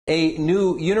A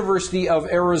new University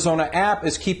of Arizona app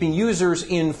is keeping users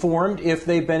informed if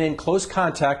they've been in close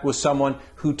contact with someone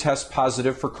who tests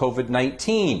positive for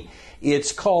COVID-19.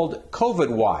 It's called COVID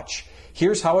Watch.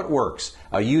 Here's how it works.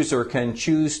 A user can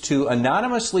choose to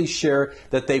anonymously share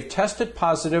that they've tested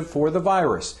positive for the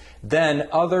virus. Then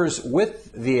others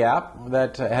with the app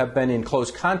that have been in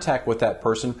close contact with that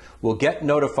person will get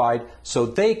notified so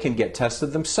they can get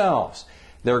tested themselves.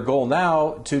 Their goal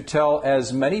now to tell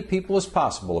as many people as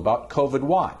possible about COVID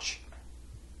Watch.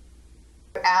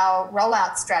 Our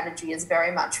rollout strategy is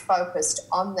very much focused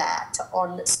on that,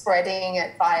 on spreading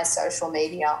it via social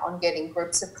media, on getting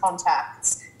groups of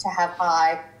contacts to have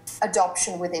high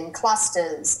adoption within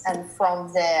clusters, and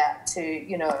from there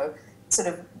to, sort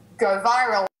of go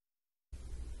viral.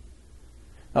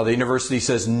 Now, the university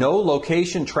says no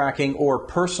location tracking or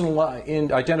personal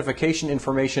identification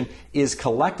information is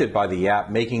collected by the app,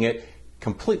 making it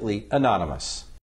completely anonymous.